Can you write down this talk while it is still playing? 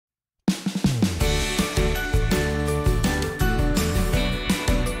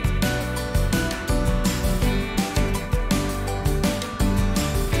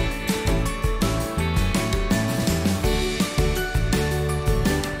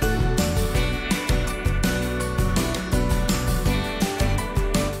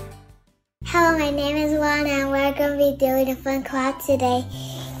be doing a fun craft today.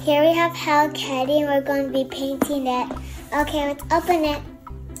 Here we have Hello Kitty and we're going to be painting it. Okay, let's open it.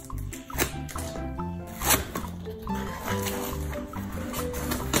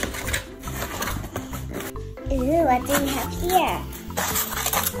 Ooh, what do we have here?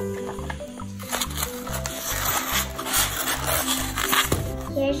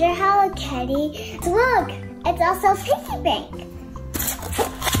 Here's your Hello Kitty. Look, it's also Piggy Bank.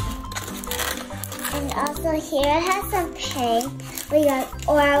 And also here it has some paint. We got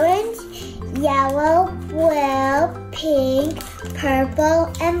orange, yellow, blue, pink,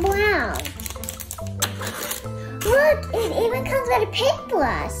 purple, and brown. Look, it even comes with a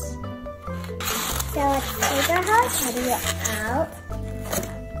paintbrush. So let's take our Hello Kitty out.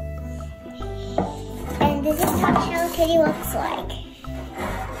 And this is how Hello Kitty looks like.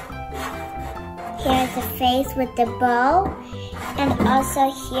 Here's the face with the bow. And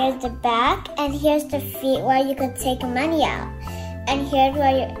also here's the back. And here's the feet where you could take money out. And here's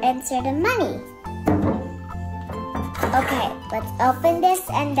where you insert the money. Okay, let's open this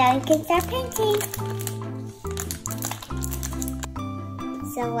and then we can start painting.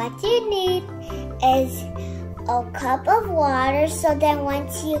 So what you need is a cup of water, so then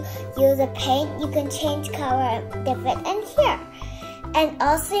once you use the paint, you can change color and dip it in here. And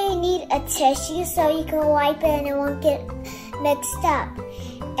also you need a tissue so you can wipe it and it won't get mixed up.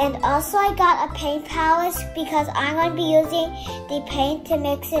 And also I got a paint palette because I'm going to be using the paint to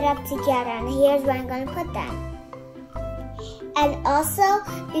mix it up together. And here's where I'm going to put them. And also,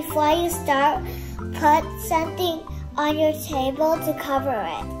 before you start, put something on your table to cover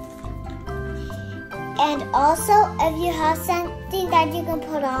it. And also, if you have something that you can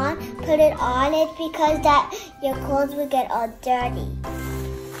put it on it because that your clothes will get all dirty.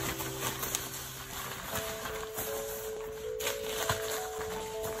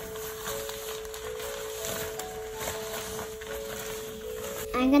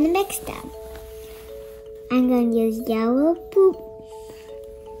 I'm gonna mix them. I'm gonna use yellow, boop,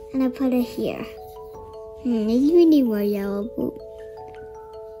 and I put it here. Maybe we need more yellow, boop.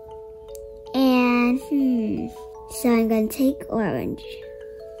 And so I'm gonna take orange.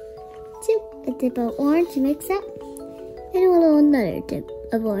 A dip of orange, mix up, and a little another dip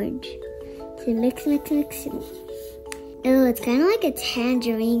of orange. So mix. Oh, it's kind of like a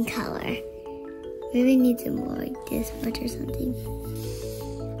tangerine color. Maybe need some more like this much or something.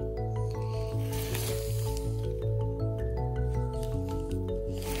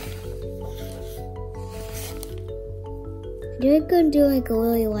 We're going to do like a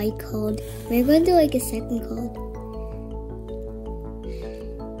really light cold. We're going to do like a second cold.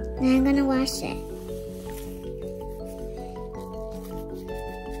 Now I'm going to wash it.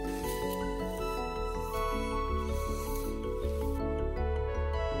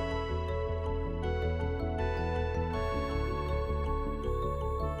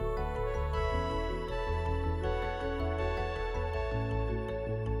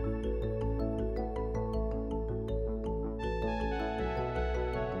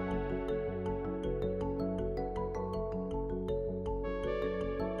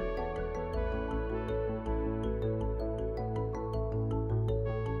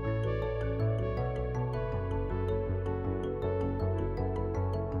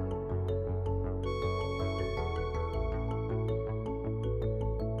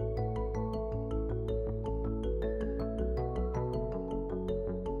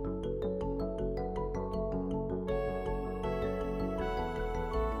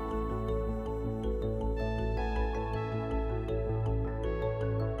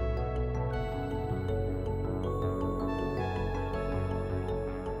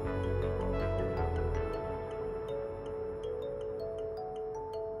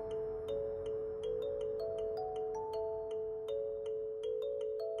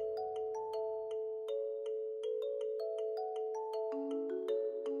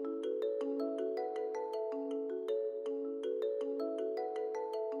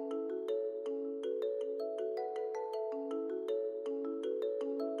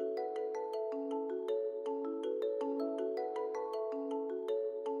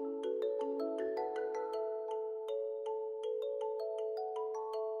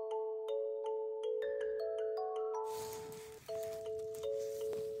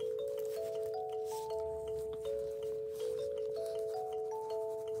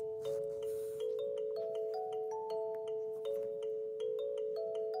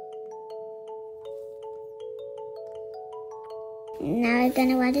 Now we're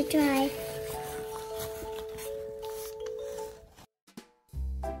gonna let it dry.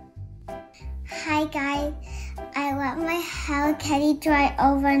 Hi guys, I let my Hello Kitty dry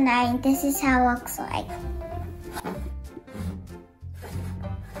overnight. This is how it looks like.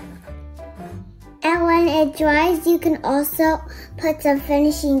 it dries, you can also put some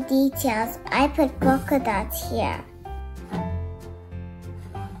finishing details. I put polka dots here.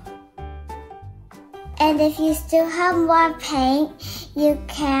 And if you still have more paint, you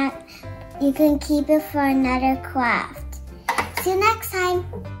can keep it for another craft. See you next time.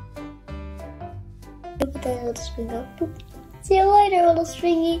 Look at that little string up. See you later, little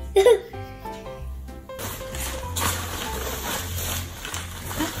stringy.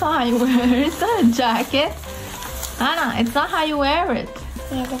 That's not how you wear it. It's not a jacket. Anna, it's not how you wear it.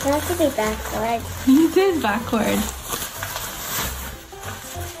 Yeah, it's supposed to be backwards. It is backwards.